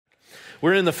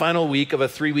We're in the final week of a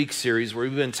 3-week series where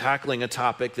we've been tackling a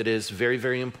topic that is very,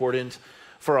 very important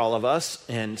for all of us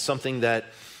and something that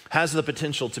has the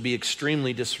potential to be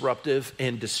extremely disruptive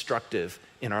and destructive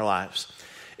in our lives.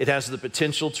 It has the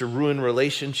potential to ruin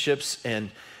relationships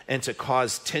and to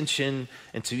cause tension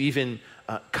and to even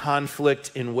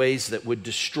conflict in ways that would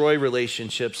destroy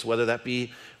relationships, whether that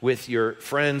be with your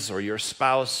friends or your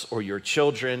spouse or your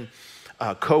children,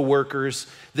 co-workers.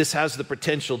 This has the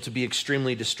potential to be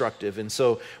extremely destructive. And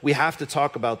so we have to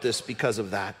talk about this because of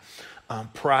that.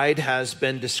 Pride has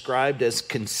been described as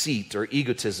conceit or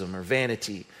egotism or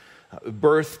vanity,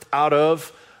 birthed out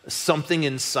of something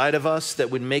inside of us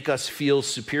that would make us feel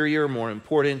superior, more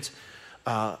important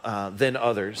than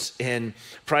others. And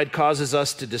pride causes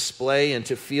us to display and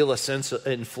to feel an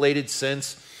inflated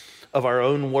sense of our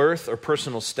own worth or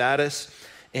personal status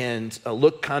and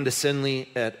look condescendingly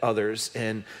at others.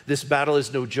 And this battle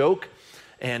is no joke.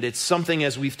 And it's something,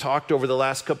 as we've talked over the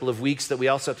last couple of weeks, that we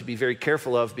also have to be very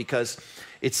careful of, because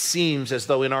it seems as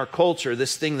though in our culture,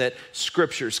 this thing that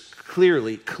Scriptures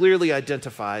clearly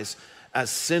identifies as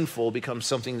sinful becomes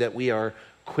something that we are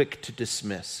quick to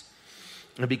dismiss.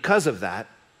 And because of that,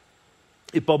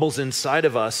 it bubbles inside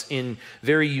of us in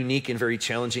very unique and very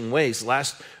challenging ways.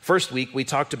 First week, we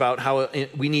talked about how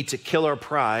we need to kill our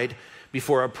pride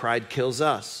before our pride kills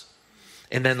us.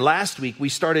 And then last week, we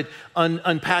started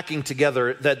unpacking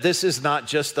together that this is not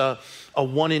just a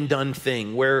one and done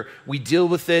thing where we deal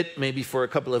with it maybe for a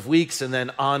couple of weeks and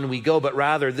then on we go, but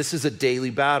rather this is a daily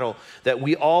battle that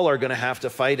we all are going to have to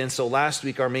fight. And so last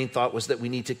week, our main thought was that we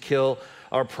need to kill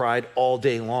our pride all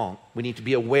day long. We need to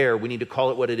be aware. We need to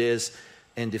call it what it is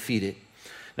and defeat it.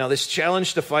 Now, this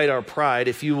challenge to fight our pride,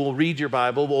 if you will read your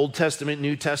Bible, Old Testament,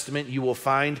 New Testament, you will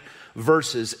find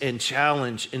verses and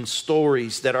challenge and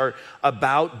stories that are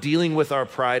about dealing with our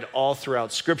pride all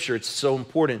throughout Scripture. It's so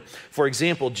important. For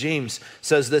example, James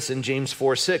says this in James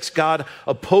 4:6, God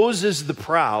opposes the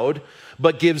proud,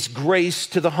 but gives grace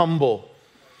to the humble.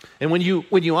 And when you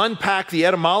unpack the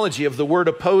etymology of the word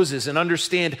opposes and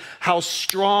understand how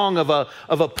strong of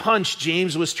a punch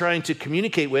James was trying to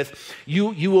communicate with,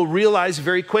 you will realize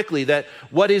very quickly that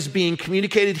what is being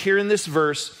communicated here in this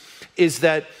verse is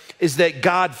that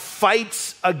God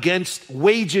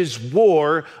wages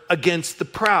war against the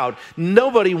proud.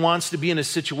 Nobody wants to be in a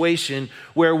situation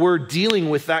where we're dealing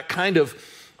with that kind of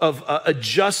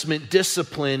adjustment,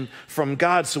 discipline from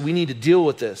God. So we need to deal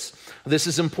with this. This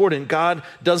is important. God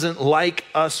doesn't like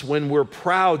us when we're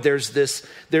proud. There's this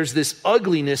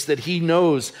ugliness that he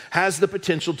knows has the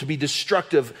potential to be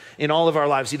destructive in all of our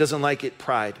lives. He doesn't like it,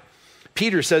 pride.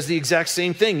 Peter says the exact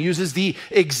same thing, uses the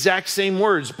exact same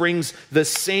words, brings the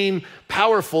same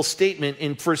powerful statement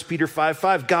in 1 Peter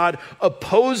 5:5. God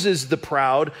opposes the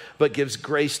proud, but gives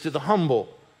grace to the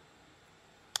humble.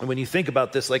 And when you think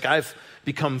about this, like I've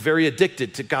become very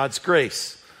addicted to God's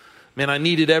grace. Man, I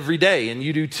need it every day, and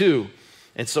you do too.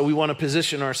 And so we want to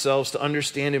position ourselves to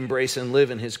understand, embrace, and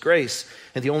live in his grace.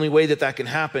 And the only way that can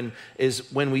happen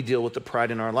is when we deal with the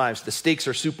pride in our lives. The stakes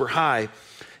are super high.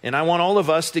 And I want all of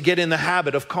us to get in the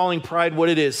habit of calling pride what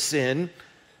it is, sin,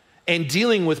 and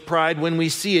dealing with pride when we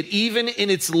see it, even in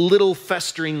its little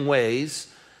festering ways,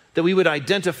 that we would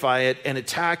identify it and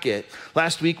attack it.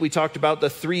 Last week, we talked about the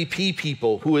 3P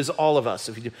people, who is all of us.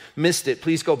 If you missed it,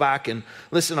 please go back and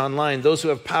listen online. Those who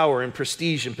have power and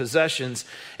prestige and possessions.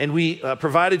 And we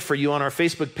provided for you on our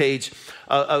Facebook page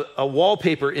a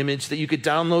wallpaper image that you could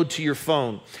download to your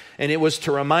phone. And it was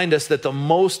to remind us that the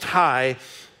Most High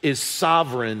is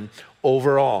sovereign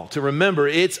over all. To remember,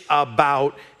 it's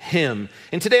about him.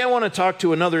 And today I want to talk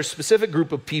to another specific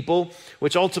group of people,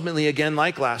 which ultimately, again,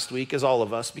 like last week, is all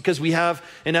of us, because we have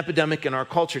an epidemic in our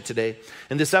culture today.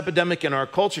 And this epidemic in our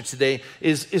culture today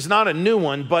is not a new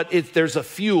one, but there's a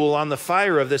fuel on the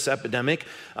fire of this epidemic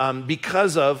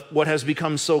because of what has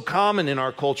become so common in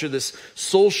our culture, this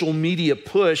social media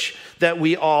push that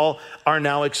we all are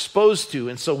now exposed to.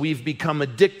 And so we've become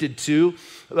addicted to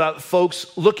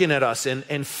folks looking at us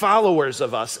and followers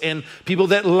of us and people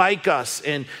that like us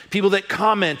and people that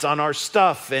comment on our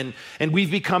stuff. And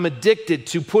we've become addicted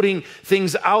to putting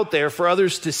things out there for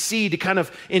others to see, to kind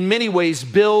of, in many ways,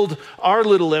 build our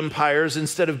little empires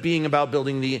instead of being about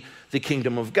building the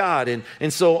kingdom of God.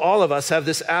 And so all of us have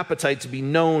this appetite to be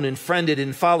known and friended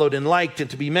and followed and liked and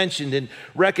to be mentioned and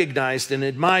recognized and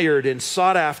admired and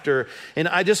sought after. And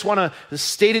I just want to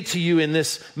state it to you in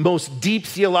this most deep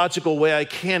theological way I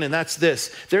can, and that's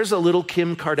this. There's a little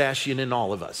Kim Kardashian in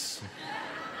all of us.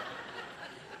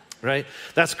 Right?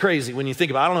 That's crazy when you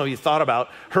think about it. I don't know if you thought about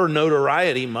her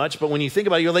notoriety much, but when you think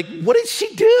about it, you're like, what did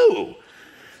she do?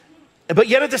 But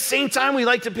yet at the same time, we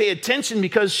like to pay attention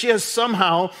because she has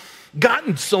somehow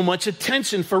gotten so much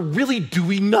attention for really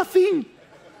doing nothing.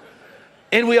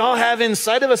 And we all have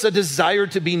inside of us a desire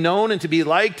to be known and to be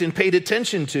liked and paid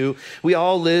attention to. We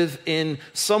all live in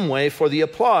some way for the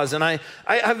applause. And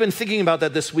I've been thinking about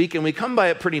that this week, and we come by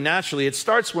it pretty naturally. It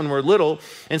starts when we're little,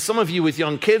 and some of you with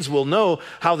young kids will know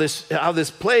how this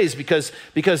plays because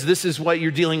this is what you're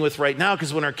dealing with right now.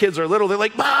 Because when our kids are little, they're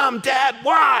like, Mom, Dad,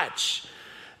 watch.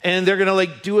 And they're going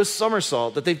to do a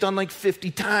somersault that they've done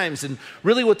 50 times. And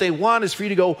really what they want is for you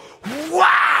to go,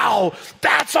 wow,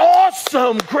 that's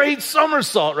awesome. Great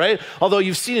somersault, right? Although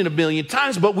you've seen it a million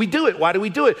times, but we do it. Why do we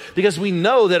do it? Because we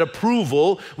know that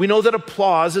approval, we know that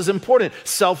applause is important.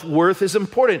 Self-worth is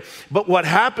important. But what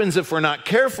happens if we're not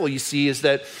careful, you see, is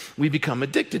that we become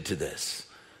addicted to this.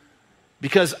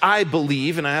 Because I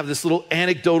believe, and I have this little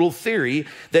anecdotal theory,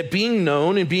 that being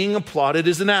known and being applauded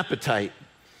is an appetite.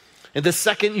 And the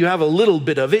second you have a little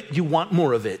bit of it, you want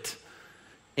more of it.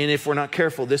 And if we're not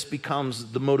careful, this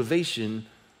becomes the motivation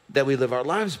that we live our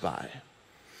lives by.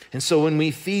 And so when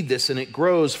we feed this and it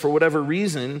grows for whatever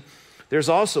reason, there's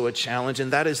also a challenge,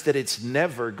 and that is that it's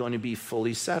never going to be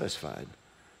fully satisfied.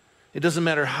 It doesn't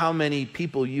matter how many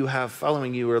people you have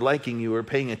following you or liking you or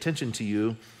paying attention to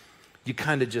you, you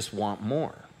kind of just want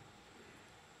more.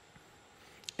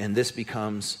 And this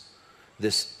becomes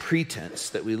this pretense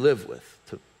that we live with,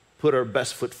 to put our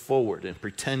best foot forward and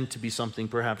pretend to be something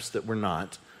perhaps that we're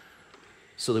not,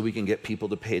 so that we can get people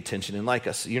to pay attention and like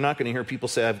us. You're not going to hear people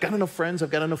say, I've got enough friends,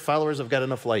 I've got enough followers, I've got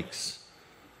enough likes.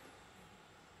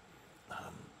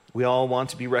 We all want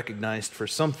to be recognized for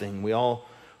something. We all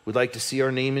would like to see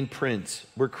our name in print.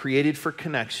 We're created for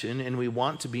connection, and we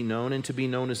want to be known, and to be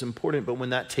known is important. But when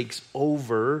that takes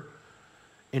over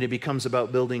and it becomes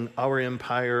about building our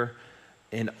empire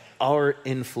and our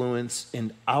influence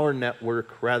and our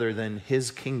network rather than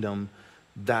his kingdom,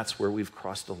 that's where we've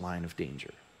crossed a line of danger.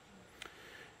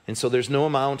 And so there's no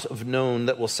amount of known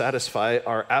that will satisfy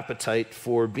our appetite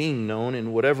for being known.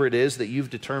 And whatever it is that you've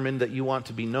determined that you want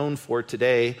to be known for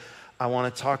today, I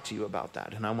want to talk to you about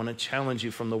that. And I want to challenge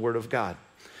you from the Word of God.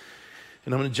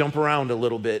 And I'm going to jump around a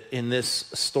little bit in this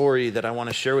story that I want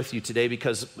to share with you today,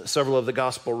 because several of the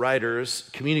gospel writers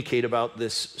communicate about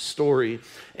this story,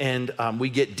 and we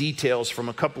get details from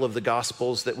a couple of the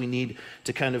gospels that we need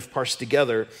to kind of parse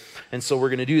together. And so we're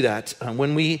going to do that.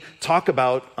 When we talk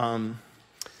about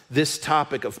this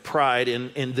topic of pride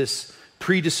and this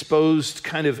predisposed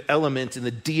kind of element in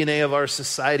the DNA of our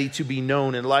society to be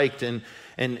known and liked and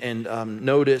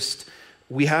noticed,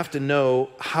 we have to know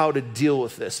how to deal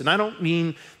with this. And I don't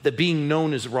mean that being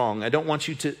known is wrong. I don't want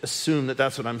you to assume that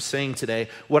that's what I'm saying today.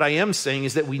 What I am saying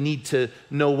is that we need to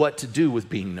know what to do with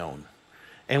being known.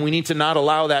 And we need to not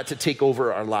allow that to take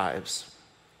over our lives,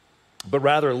 but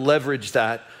rather leverage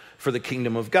that for the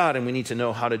kingdom of God, and we need to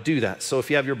know how to do that. So if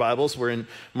you have your Bibles, we're in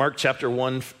Mark chapter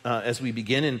 1 as we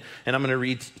begin, and I'm going to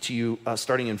read to you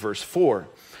starting in verse 4.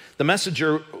 The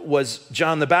messenger was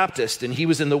John the Baptist, and he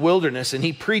was in the wilderness, and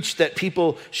he preached that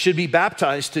people should be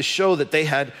baptized to show that they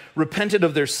had repented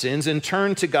of their sins and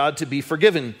turned to God to be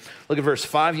forgiven. Look at verse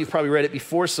 5. You've probably read it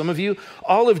before, some of you.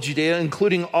 All of Judea,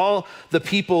 including all the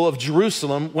people of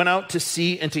Jerusalem, went out to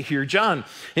see and to hear John.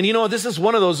 And you know, this is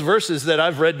one of those verses that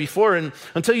I've read before, and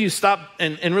until you stop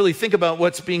and really think about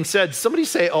what's being said, somebody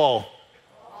say all.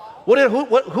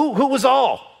 Who was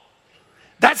all?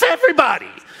 That's everybody.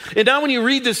 And now when you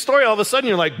read this story, all of a sudden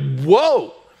you're like,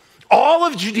 whoa, all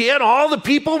of Judea and all the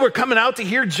people were coming out to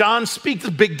hear John speak. It's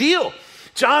a big deal.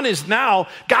 John has now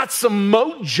got some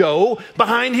mojo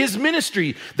behind his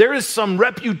ministry. There is some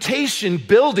reputation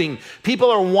building. People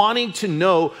are wanting to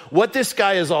know what this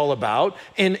guy is all about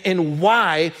and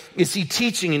why is he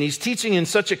teaching. And he's teaching in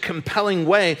such a compelling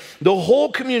way. The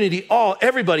whole community,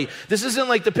 everybody. This isn't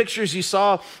like the pictures you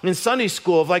saw in Sunday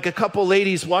school of like a couple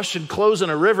ladies washing clothes in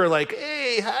a river like,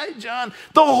 hey, hi, John.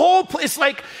 The whole place,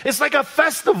 it's like a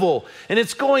festival. And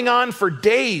it's going on for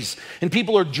days. And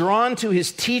people are drawn to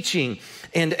his teaching.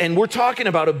 And we're talking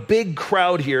about a big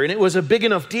crowd here. And it was a big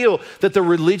enough deal that the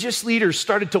religious leaders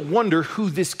started to wonder who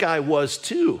this guy was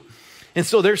too. And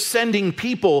so they're sending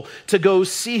people to go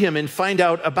see him and find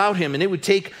out about him. And it would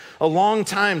take a long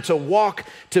time to walk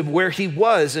to where he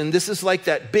was. And this is like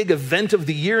that big event of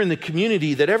the year in the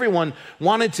community that everyone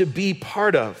wanted to be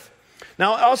part of.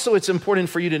 Now, also, it's important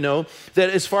for you to know that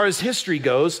as far as history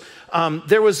goes,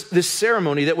 there was this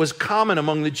ceremony that was common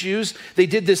among the Jews. They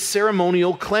did this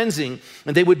ceremonial cleansing,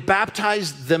 and they would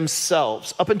baptize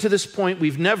themselves. Up until this point,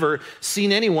 we've never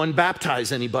seen anyone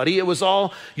baptize anybody. It was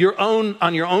all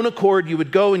on your own accord. You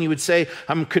would go and you would say,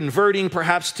 I'm converting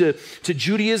perhaps to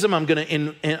Judaism. I'm going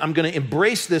to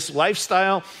embrace this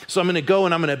lifestyle. So I'm going to go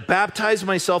and I'm going to baptize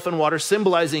myself in water,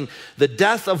 symbolizing the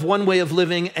death of one way of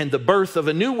living and the birth of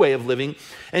a new way of living.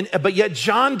 But yet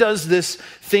John does this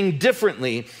thing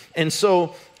differently. And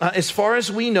so as far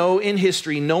as we know in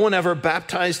history, no one ever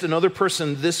baptized another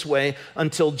person this way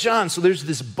until John. So there's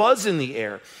this buzz in the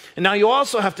air. And now you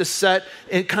also have to set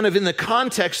it kind of in the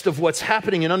context of what's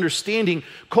happening and understanding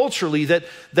culturally that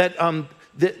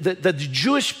the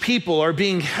Jewish people are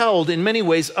being held in many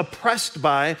ways oppressed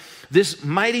by this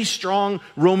mighty, strong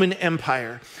Roman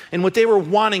Empire. And what they were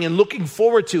wanting and looking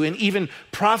forward to, and even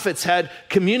prophets had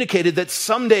communicated that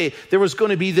someday there was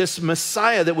going to be this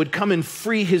Messiah that would come and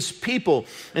free his people.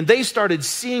 And they started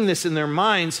seeing this in their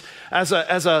minds as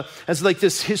like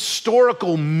this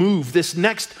historical move, this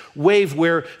next wave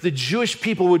where the Jewish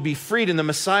people would be freed and the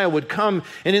Messiah would come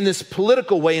and in this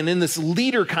political way and in this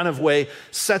leader kind of way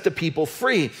set the people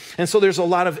free. And so there's a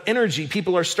lot of energy.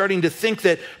 People are starting to think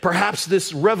that perhaps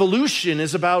this revolution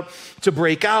is about to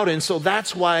break out. And so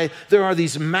that's why there are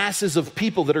these masses of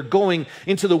people that are going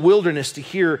into the wilderness to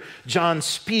hear John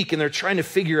speak, and they're trying to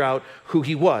figure out who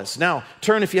he was. Now,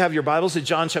 turn, if you have your Bibles, to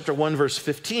John chapter 1, verse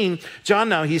 15. John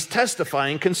now, he's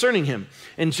testifying concerning him.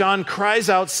 And John cries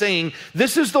out saying,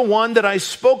 "This is the one that I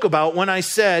spoke about when I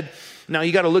said," now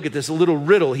you got to look at this little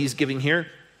riddle he's giving here,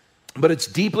 but it's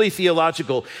deeply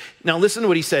theological. Now listen to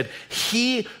what he said.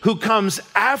 "He who comes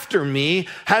after me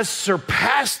has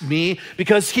surpassed me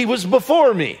because he was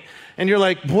before me." And you're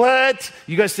like, what?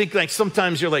 You guys think like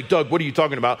sometimes you're like, Doug, what are you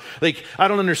talking about? Like, I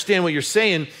don't understand what you're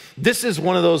saying. This is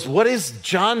one of those, what is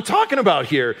John talking about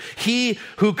here? He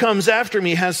who comes after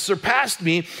me has surpassed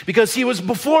me because he was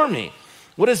before me.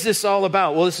 What is this all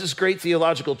about? Well, this is great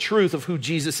theological truth of who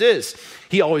Jesus is.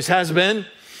 He always has been.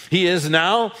 He is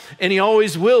now, and he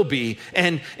always will be.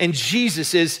 And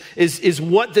Jesus is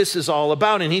what this is all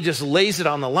about. And he just lays it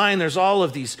on the line. There's all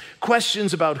of these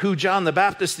questions about who John the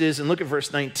Baptist is. And look at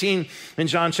verse 19 in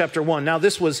John chapter 1. Now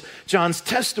this was John's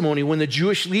testimony when the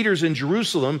Jewish leaders in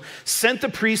Jerusalem sent the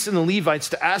priests and the Levites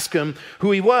to ask him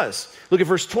who he was. Look at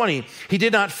verse 20. He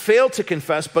did not fail to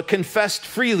confess, but confessed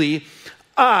freely,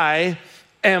 "I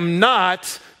am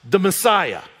not the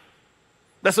Messiah."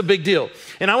 That's a big deal.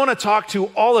 And I want to talk to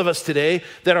all of us today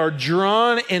that are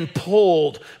drawn and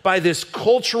pulled by this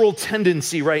cultural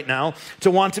tendency right now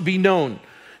to want to be known,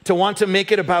 to want to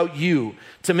make it about you,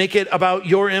 to make it about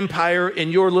your empire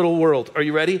and your little world. Are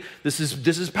you ready? This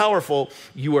is powerful.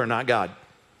 You are not God.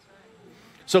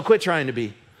 So quit trying to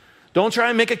be. Don't try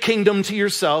and make a kingdom to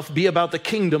yourself. Be about the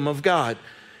kingdom of God.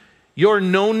 Your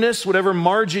knownness, whatever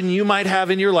margin you might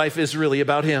have in your life, is really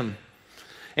about him.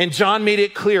 And John made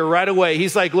it clear right away.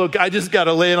 He's like, look, I just got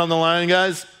to lay it on the line,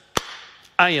 guys.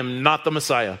 I am not the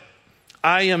Messiah.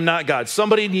 I am not God.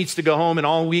 Somebody needs to go home and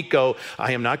all week go,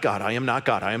 I am not God. I am not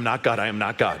God. I am not God. I am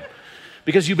not God.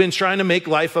 Because you've been trying to make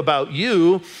life about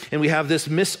you, and we have this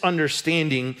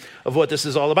misunderstanding of what this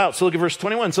is all about. So look at verse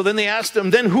 21. So then they asked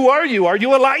him, then who are you? Are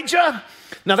you Elijah?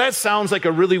 Now that sounds like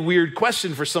a really weird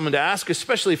question for someone to ask,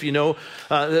 especially if you know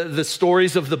the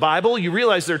stories of the Bible. You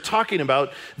realize they're talking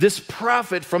about this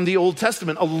prophet from the Old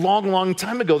Testament a long, long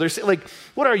time ago. They're saying, like,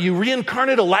 what are you,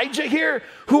 reincarnate Elijah here?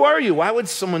 Who are you? Why would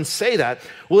someone say that?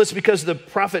 Well, it's because the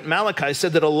prophet Malachi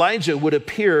said that Elijah would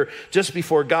appear just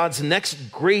before God's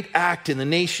next great act in the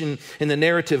nation, in the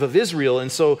narrative of Israel.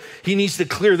 And so he needs to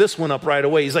clear this one up right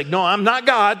away. He's like, no, I'm not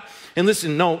God. And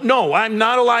listen, no, I'm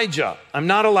not Elijah. I'm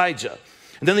not Elijah.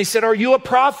 And then they said, are you a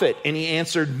prophet? And he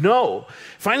answered, no.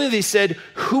 Finally, they said,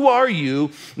 who are you?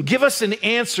 Give us an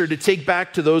answer to take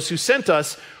back to those who sent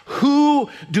us. Who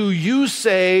do you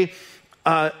say,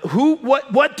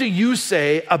 what do you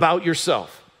say about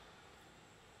yourself?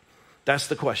 That's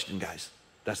the question, guys.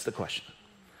 That's the question.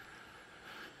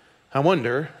 I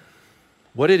wonder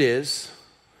what it is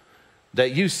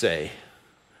that you say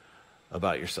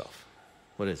about yourself.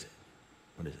 What is it?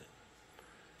 What is it?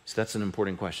 So that's an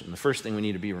important question. The first thing we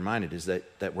need to be reminded is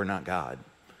that we're not God.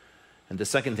 And the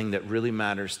second thing that really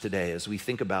matters today as we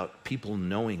think about people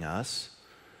knowing us,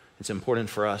 it's important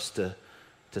for us to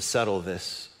settle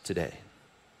this today.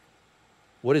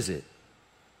 What is it?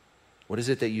 What is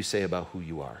it that you say about who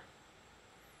you are?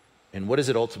 And what is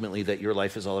it ultimately that your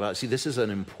life is all about? See, this is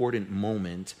an important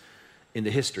moment in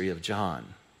the history of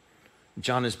John.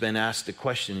 John has been asked a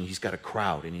question, and he's got a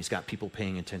crowd, and he's got people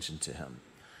paying attention to him.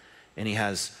 and he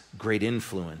has great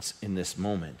influence in this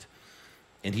moment.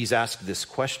 And he's asked this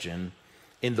question,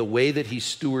 in the way that he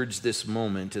stewards this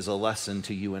moment is a lesson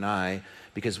to you and I,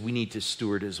 because we need to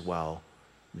steward as well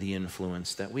the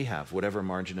influence that we have, whatever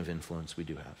margin of influence we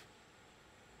do have.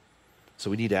 So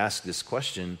we need to ask this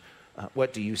question,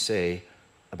 what do you say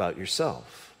about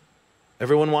yourself?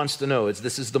 Everyone wants to know.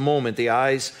 This is the moment. The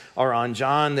eyes are on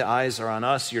John. The eyes are on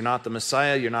us. You're not the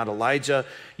Messiah. You're not Elijah.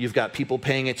 You've got people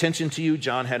paying attention to you.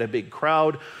 John had a big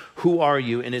crowd. Who are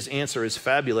you? And his answer is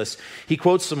fabulous. He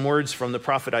quotes some words from the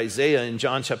prophet Isaiah in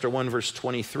John chapter 1, verse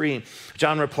 23.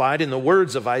 John replied, in the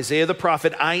words of Isaiah the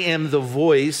prophet, I am the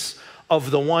voice of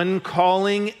the one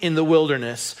calling in the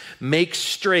wilderness. Make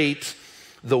straight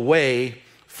the way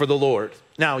for the Lord.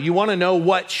 Now, you want to know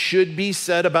what should be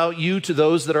said about you to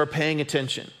those that are paying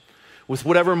attention, with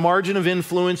whatever margin of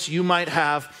influence you might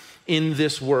have in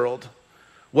this world.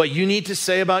 What you need to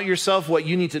say about yourself, what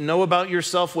you need to know about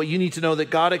yourself, what you need to know that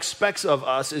God expects of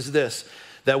us is this,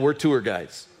 that we're tour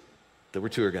guides.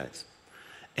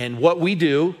 And what we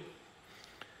do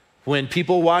when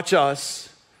people watch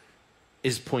us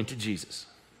is point to Jesus.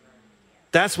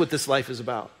 That's what this life is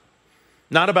about.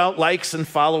 Not about likes and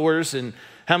followers and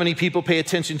how many people pay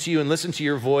attention to you and listen to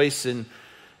your voice and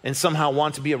somehow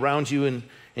want to be around you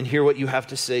and hear what you have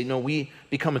to say. No, we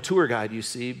become a tour guide, you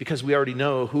see, because we already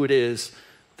know who it is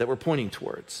that we're pointing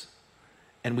towards.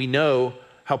 And we know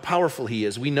how powerful he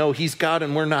is. We know he's God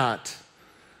and we're not.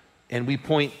 And we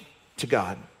point to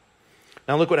God.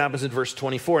 Now look what happens in verse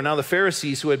 24. Now the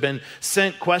Pharisees who had been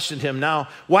sent questioned him. Now,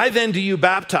 why then do you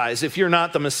baptize if you're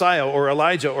not the Messiah or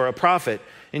Elijah or a prophet?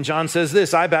 And John says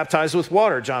this, I baptize with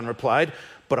water, John replied,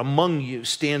 but among you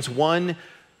stands one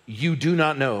you do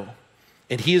not know.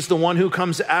 And he is the one who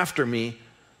comes after me,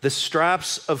 the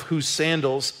straps of whose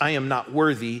sandals I am not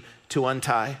worthy to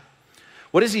untie.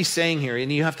 What is he saying here?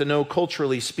 And you have to know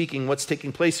culturally speaking what's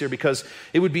taking place here, because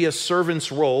it would be a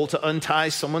servant's role to untie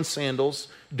someone's sandals,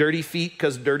 dirty feet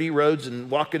because dirty roads and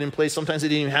walking in place. Sometimes they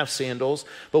didn't even have sandals.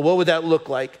 But what would that look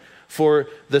like? For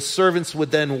the servants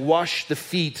would then wash the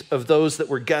feet of those that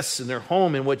were guests in their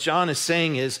home. And what John is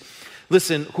saying is,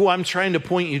 listen, who I'm trying to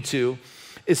point you to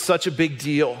is such a big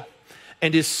deal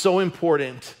and is so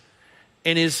important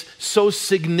and is so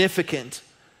significant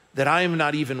that I am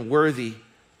not even worthy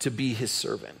to be his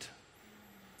servant.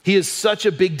 He is such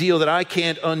a big deal that I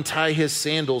can't untie his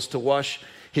sandals to wash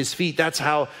his feet. That's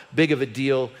how big of a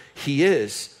deal he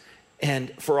is.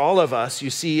 And for all of us, you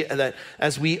see that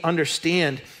as we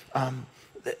understand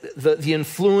the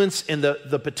influence and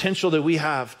the potential that we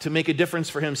have to make a difference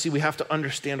for him, see, we have to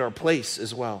understand our place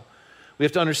as well. We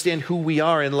have to understand who we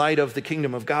are in light of the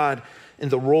kingdom of God and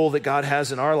the role that God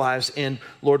has in our lives and,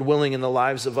 Lord willing, in the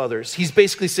lives of others. He's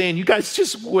basically saying, you guys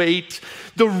just wait.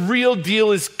 The real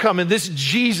deal is coming. This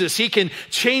Jesus, he can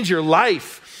change your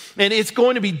life. And it's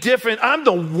going to be different. I'm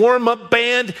the warm-up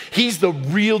band. He's the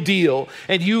real deal.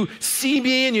 And you see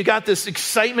me and you got this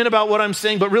excitement about what I'm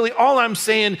saying. But really all I'm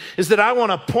saying is that I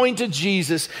want to point to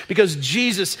Jesus, because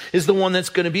Jesus is the one that's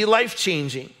going to be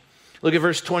life-changing. Look at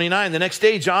verse 29. The next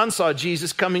day, John saw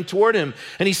Jesus coming toward him.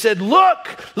 And he said, look,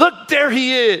 there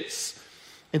he is.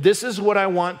 And this is what I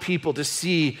want people to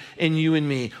see in you and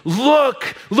me.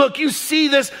 Look, you see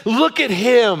this? Look at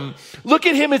him. Look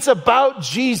at him. It's about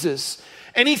Jesus.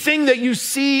 Anything that you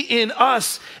see in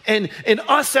us and in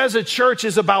us as a church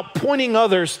is about pointing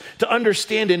others to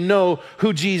understand and know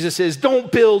who Jesus is.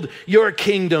 Don't build your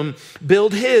kingdom,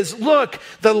 build his. Look,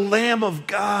 the Lamb of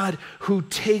God who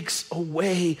takes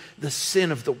away the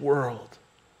sin of the world.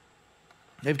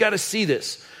 They've got to see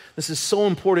this. This is so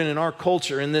important in our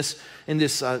culture, in this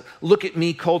look at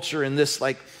me culture, in this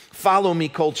like follow me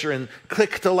culture and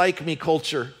click to like me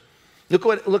culture. Look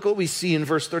what we see in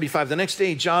verse 35. The next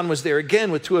day, John was there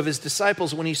again with two of his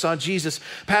disciples. When he saw Jesus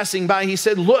passing by, he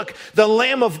said, look, the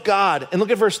Lamb of God. And look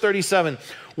at verse 37.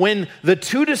 When the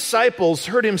two disciples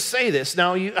heard him say this,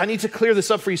 now I need to clear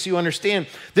this up for you so you understand.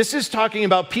 This is talking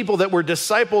about people that were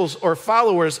disciples or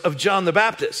followers of John the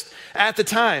Baptist at the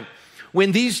time.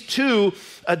 When these two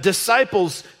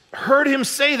disciples heard him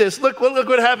say this, look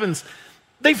what happens.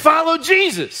 They followed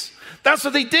Jesus. That's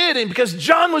what they did, and because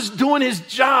John was doing his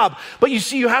job. But you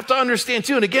see, you have to understand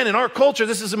too, and again, in our culture,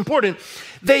 this is important.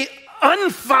 They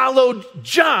unfollowed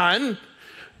John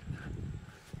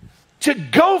to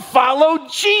go follow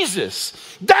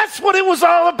Jesus. That's what it was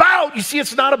all about. You see,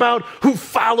 it's not about who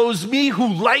follows me,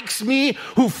 who likes me,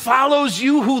 who follows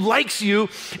you, who likes you.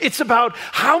 It's about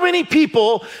how many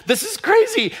people, this is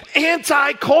crazy,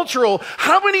 anti-cultural,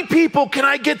 how many people can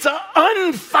I get to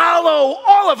unfollow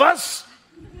all of us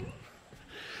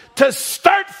to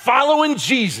start following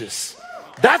Jesus?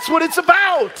 That's what it's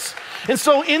about. And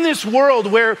so in this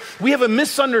world where we have a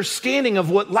misunderstanding of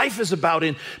what life is about,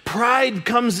 and pride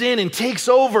comes in and takes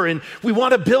over, and we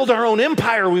want to build our own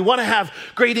empire, we want to have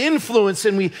great influence,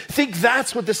 and we think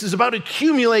that's what this is about,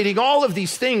 accumulating all of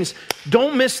these things.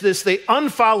 Don't miss this. They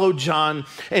unfollowed John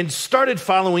and started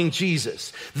following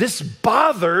Jesus. This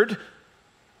bothered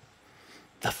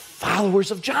the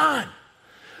followers of John.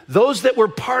 Those that were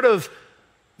part of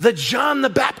the John the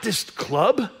Baptist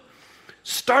Club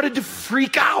started to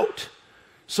freak out.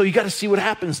 So you got to see what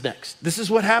happens next. This is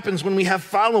what happens when we have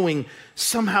following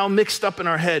somehow mixed up in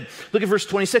our head. Look at verse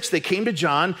 26. They came to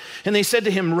John and they said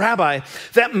to him, Rabbi,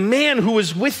 that man who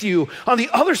was with you on the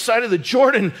other side of the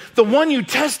Jordan, the one you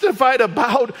testified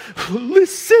about,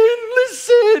 listen.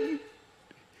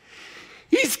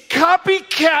 He's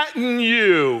copycatting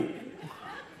you.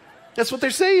 That's what they're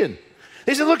saying.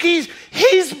 They said, look, he's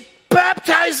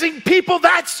baptizing people.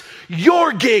 That's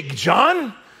your gig,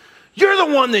 John. You're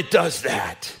the one that does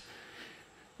that.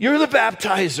 You're the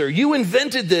baptizer. You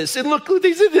invented this. And look,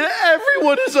 they said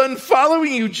everyone is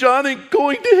unfollowing you, John, and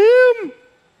going to him.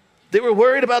 They were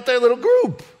worried about their little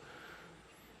group.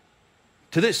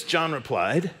 To this, John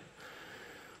replied,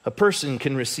 a person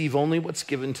can receive only what's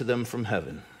given to them from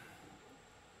heaven.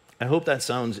 I hope that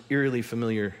sounds eerily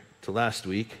familiar to last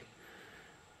week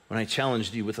when I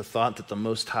challenged you with the thought that the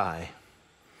Most High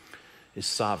is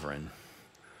sovereign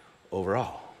over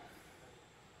all.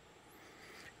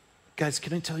 Guys,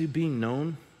 can I tell you, being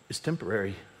known is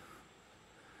temporary.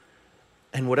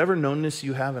 And whatever knownness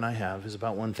you have and I have is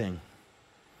about one thing: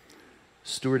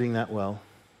 stewarding that well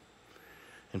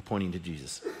and pointing to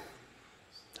Jesus.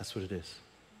 That's what it is.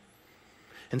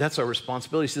 And that's our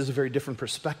responsibility. So this is a very different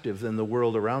perspective than the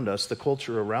world around us, the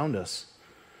culture around us.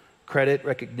 Credit,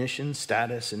 recognition,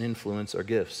 status, and influence are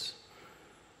gifts,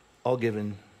 all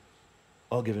given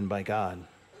by God.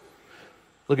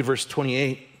 Look at verse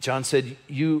 28. John said,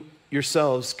 you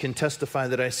yourselves can testify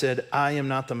that I said, I am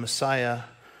not the Messiah,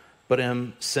 but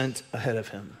am sent ahead of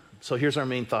him. So here's our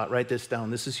main thought. Write this down.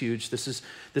 This is huge.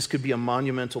 This could be a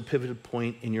monumental pivotal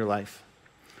point in your life.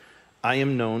 I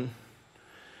am known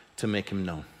to make him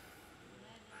known.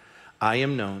 I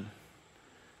am known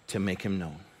to make him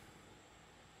known.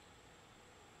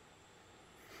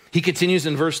 He continues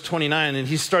in verse 29, and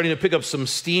he's starting to pick up some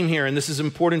steam here, and this is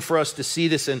important for us to see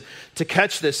this and to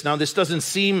catch this. Now, this doesn't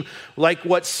seem like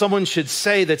what someone should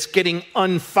say that's getting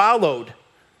unfollowed.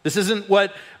 This isn't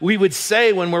what we would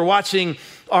say when we're watching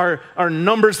our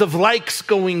numbers of likes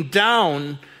going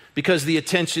down because the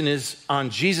attention is on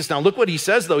Jesus. Now, look what he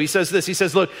says, though. He says this. He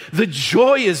says, look, the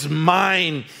joy is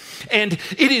mine, and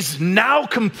it is now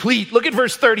complete. Look at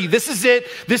verse 30. This is it.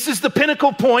 This is the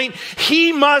pinnacle point.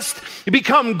 He must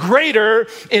become greater,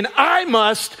 and I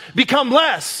must become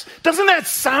less. Doesn't that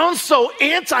sound so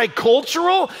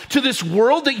anti-cultural to this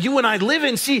world that you and I live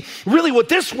in? See, really what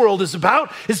this world is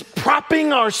about is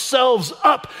propping ourselves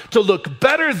up to look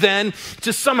better than,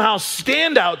 to somehow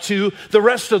stand out to the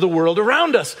rest of the world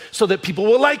around us, so that people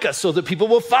will like us, so that people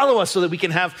will follow us, so that we can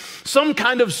have some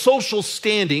kind of social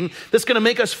standing that's going to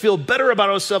make us feel better about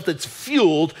ourselves, that's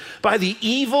fueled by the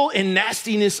evil and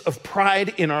nastiness of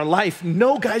pride in our life.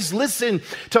 No, guys, listen.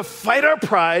 To fight our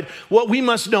pride, what we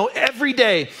must know every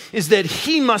day is that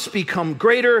he must become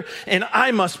greater and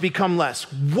I must become less.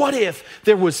 What if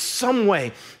there was some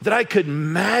way that I could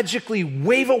magically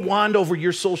wave a wand over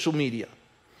your social media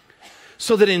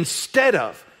so that instead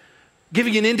of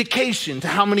giving an indication to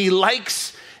how many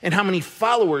likes and how many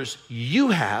followers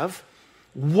you have,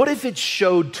 what if it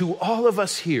showed to all of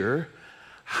us here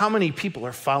how many people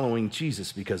are following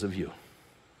Jesus because of you?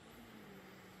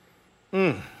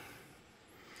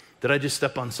 Did I just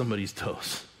step on somebody's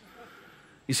toes?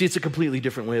 You see, it's a completely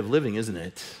different way of living, isn't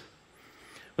it?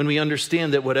 When we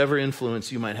understand that whatever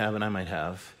influence you might have and I might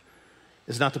have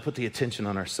is not to put the attention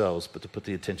on ourselves, but to put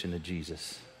the attention to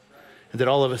Jesus. And that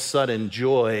all of a sudden,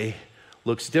 joy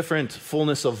looks different.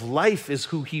 Fullness of life is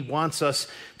who he wants us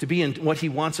to be and what he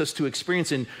wants us to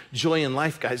experience. And joy in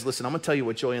life, guys, listen, I'm going to tell you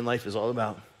what joy in life is all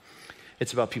about.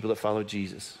 It's about people that follow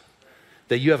Jesus.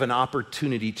 That you have an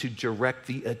opportunity to direct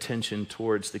the attention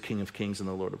towards the King of Kings and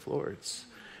the Lord of Lords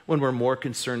when we're more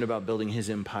concerned about building his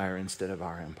empire instead of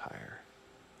our empire.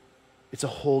 It's a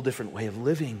whole different way of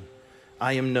living.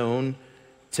 I am known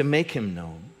to make him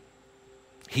known.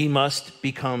 He must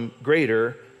become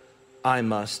greater. I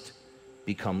must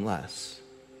become less.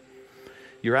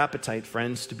 Your appetite,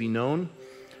 friends, to be known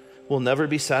will never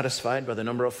be satisfied by the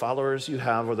number of followers you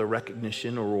have or the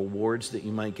recognition or rewards that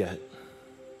you might get.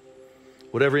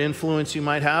 Whatever influence you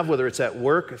might have, whether it's at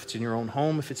work, if it's in your own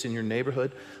home, if it's in your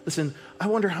neighborhood. Listen, I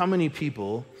wonder how many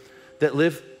people that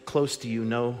live close to you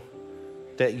know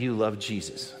that you love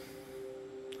Jesus.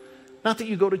 Not that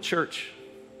you go to church,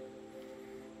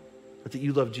 but that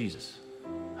you love Jesus.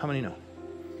 How many know?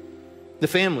 The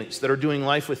families that are doing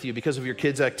life with you because of your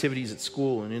kids' activities at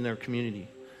school and in their community.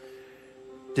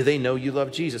 Do they know you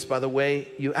love Jesus by the way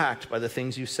you act, by the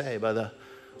things you say, by the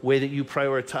way that you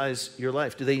prioritize your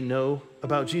life? Do they know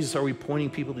about Jesus? Are we pointing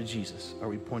people to Jesus? Are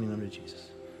we pointing them to Jesus?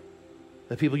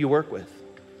 The people you work with,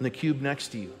 in the cube next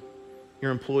to you,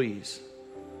 your employees,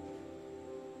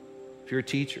 if you're a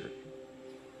teacher,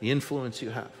 the influence you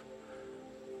have.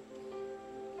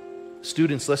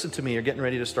 Students, listen to me, you're getting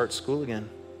ready to start school again.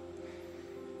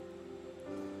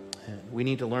 And we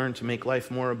need to learn to make life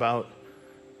more about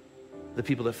the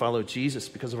people that follow Jesus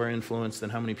because of our influence than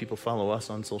how many people follow us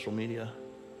on social media.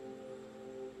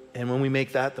 And when we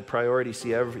make that the priority,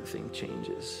 see, everything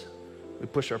changes. We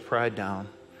push our pride down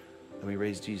and we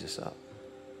raise Jesus up.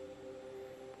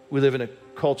 We live in a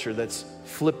culture that's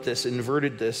flipped this,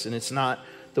 inverted this, and it's not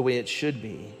the way it should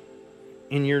be.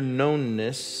 In your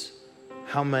knownness,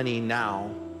 how many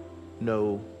now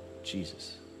know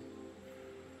Jesus?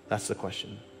 That's the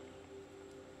question.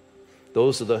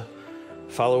 Those are the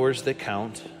followers that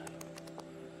count.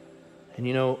 And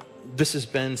you know, this has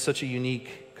been such a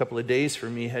unique couple of days for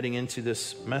me heading into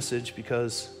this message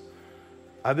because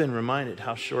I've been reminded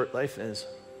how short life is.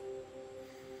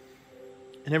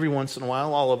 And every once in a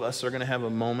while, all of us are going to have a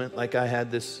moment like I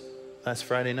had this last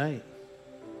Friday night,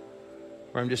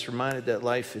 where I'm just reminded that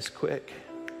life is quick.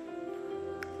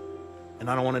 And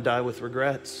I don't want to die with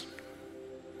regrets.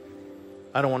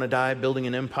 I don't want to die building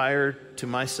an empire to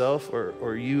myself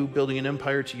or you building an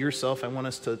empire to yourself. I want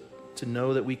us to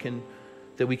know that we can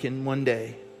one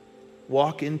day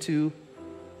walk into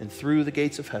and through the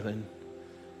gates of heaven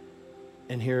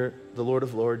and hear the Lord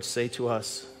of Lords say to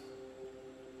us,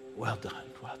 well done,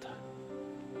 well done.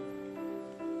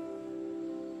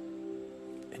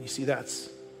 And you see, that's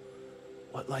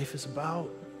what life is about.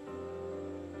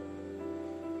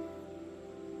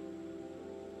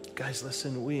 Guys,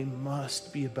 listen, we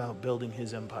must be about building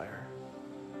his empire.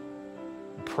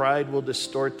 Pride will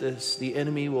distort this. The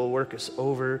enemy will work us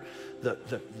over.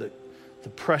 The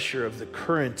pressure of the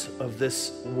current of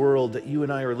this world that you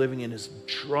and I are living in is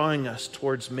drawing us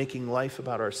towards making life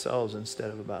about ourselves instead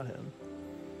of about him.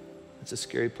 It's a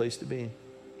scary place to be.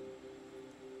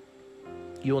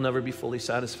 You will never be fully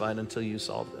satisfied until you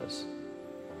solve this,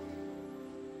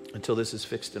 until this is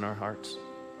fixed in our hearts.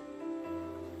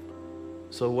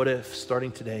 So what if,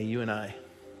 starting today, you and I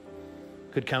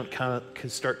could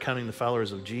start counting the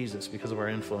followers of Jesus because of our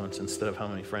influence instead of how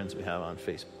many friends we have on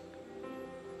Facebook?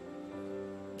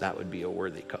 That would be a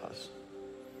worthy cause.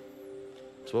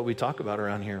 It's what we talk about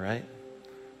around here, right?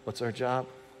 What's our job?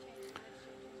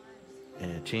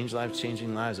 And change lives,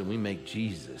 changing lives, and we make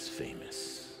Jesus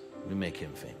famous. We make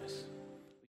him famous.